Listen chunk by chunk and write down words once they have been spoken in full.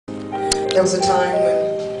There was a time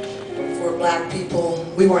when, for black people,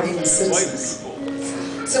 we weren't even citizens.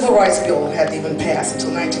 Civil rights bill hadn't even passed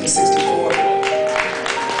until 1964.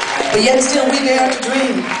 But yet still we dared to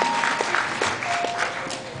dream.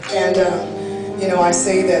 And, you know, I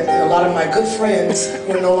say that a lot of my good friends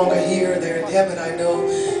who are no longer here, they're in heaven. I know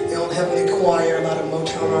the old Heavenly Choir, a lot of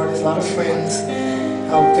Motown artists, a lot of friends.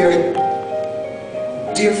 A very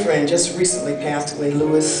dear friend just recently passed away,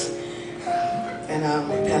 Lewis. And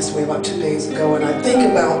he passed away about 2 days ago. And I think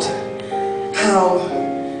about how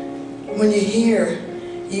when you're here,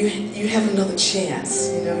 you have another chance.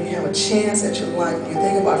 You know, you have a chance at your life. You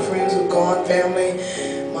think about friends who've gone, family,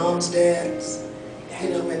 moms, dads, you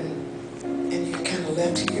know, and you're kind of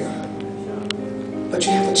left here. But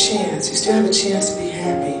you have a chance. You still have a chance to be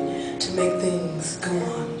happy, to make things go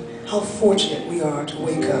on. How fortunate we are to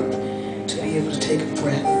wake up, to be able to take a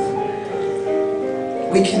breath.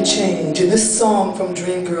 We can change, and this song from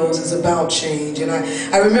Dreamgirls is about change. And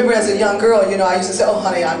I remember as a young girl, you know, I used to say, oh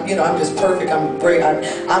honey, I'm just perfect, I'm great,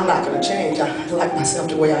 I'm not going to change. I like myself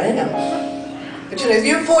the way I am. But you know, if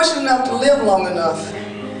you're fortunate enough to live long enough,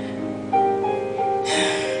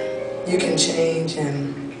 you can change,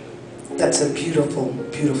 and that's a beautiful,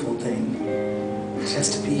 beautiful thing.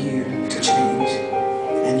 Just to be here, to change,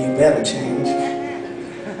 and you better change.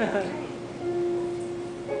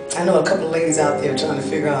 I know a couple of ladies out there trying to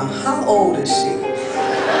figure out, how old is she?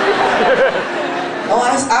 Oh,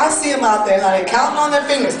 I see them out there, honey, counting on their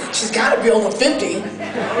fingers. She's got to be over 50.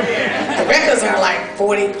 The records are like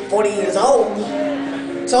 40 years old.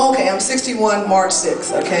 So, okay, I'm 61, March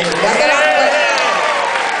 6th, okay? Got that out the way.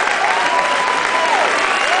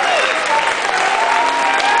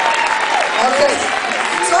 Okay,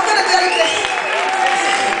 so I'm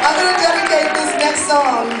gonna dedicate this next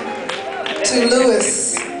song to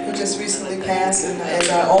Lewis, who just recently passed, and as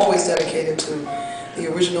I always dedicate it to the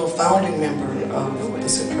original founding member of the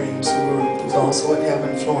Supremes, who's also in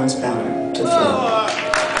heaven, Florence Ballard, to Phil.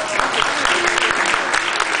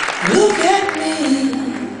 Look at me.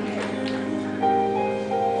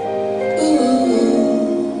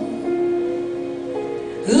 Ooh.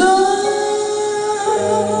 Look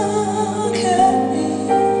at me.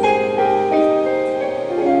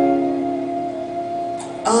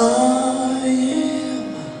 I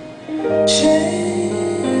am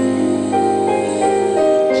changing,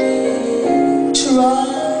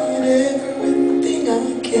 tried everything I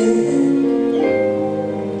can.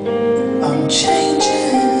 I'm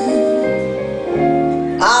changing,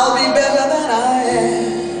 I'll be better than I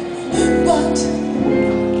am, but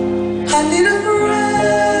I need a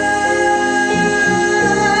friend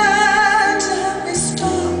to help me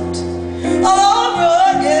start all over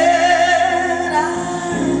again. I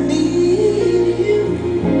need you.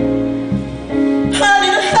 I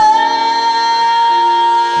need a hand.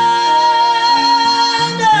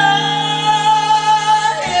 I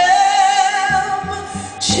am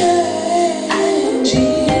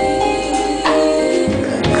changing.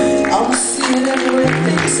 I'm seeing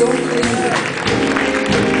everything so clear.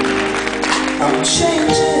 I'm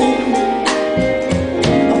changing.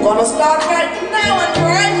 I'm gonna start right now and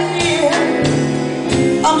right here.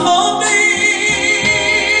 I'm hoping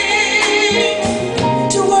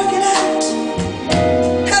to work it out,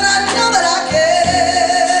 and I know that I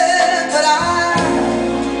can, but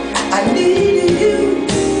I need you.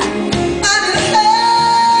 I need a hand.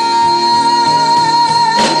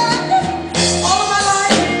 All of my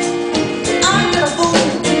life, I've been a fool.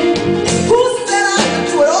 Who said I could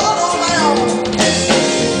do it all on my own?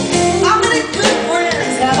 How many good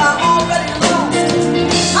friends have I already lost?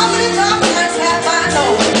 How many doctors have I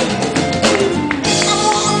known? I'm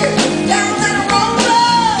walking down that wrong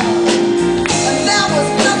road, and there was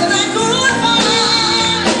nothing I could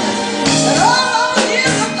find. And all those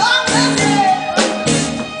years of darkness,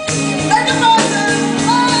 make a person,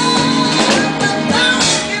 but now I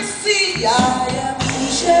can see I am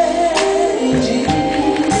changing.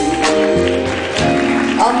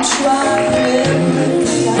 I'm trying